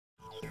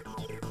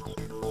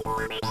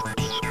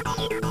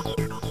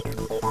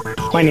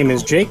My name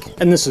is Jake,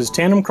 and this is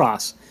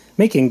TANDEMKROSS,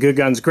 making good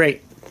guns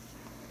great.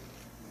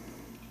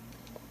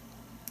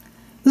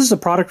 This is a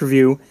product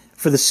review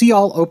for the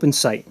SeeAll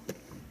OpenSight.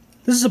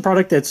 This is a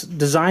product that's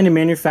designed and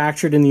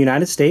manufactured in the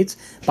United States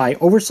by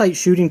Oversight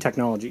Shooting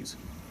Technologies.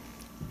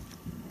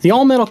 The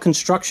all-metal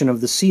construction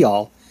of the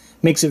SeeAll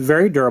makes it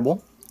very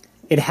durable.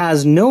 It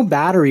has no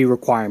battery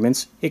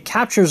requirements. It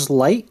captures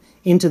light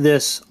into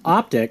this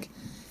optic,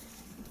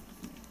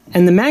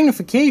 and the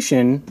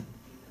magnification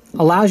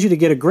allows you to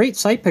get a great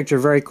sight picture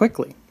very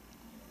quickly.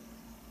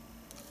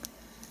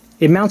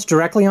 It mounts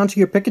directly onto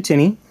your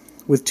picatinny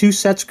with 2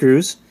 set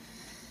screws,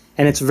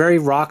 and it's very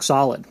rock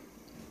solid.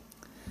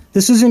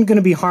 This isn't going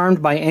to be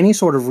harmed by any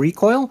sort of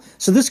recoil,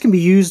 so this can be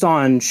used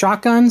on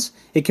shotguns,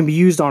 it can be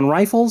used on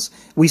rifles.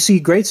 We see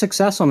great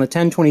success on the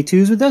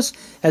 10-22s with this,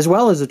 as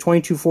well as the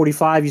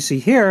 22-45 you see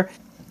here,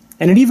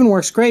 and it even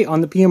works great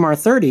on the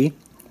PMR-30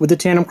 with the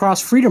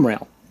TANDEMKROSS Freedom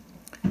Rail.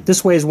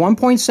 This weighs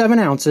 1.7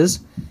 ounces,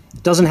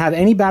 doesn't have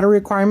any battery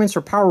requirements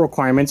or power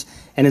requirements,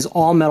 and is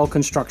all metal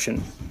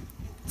construction.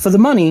 For the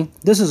money,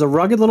 this is a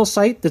rugged little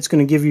sight that's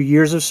going to give you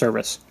years of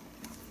service.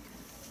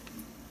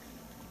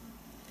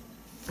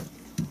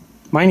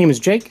 My name is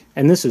Jake,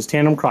 and this is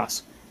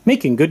TANDEMKROSS,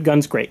 making good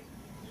guns great.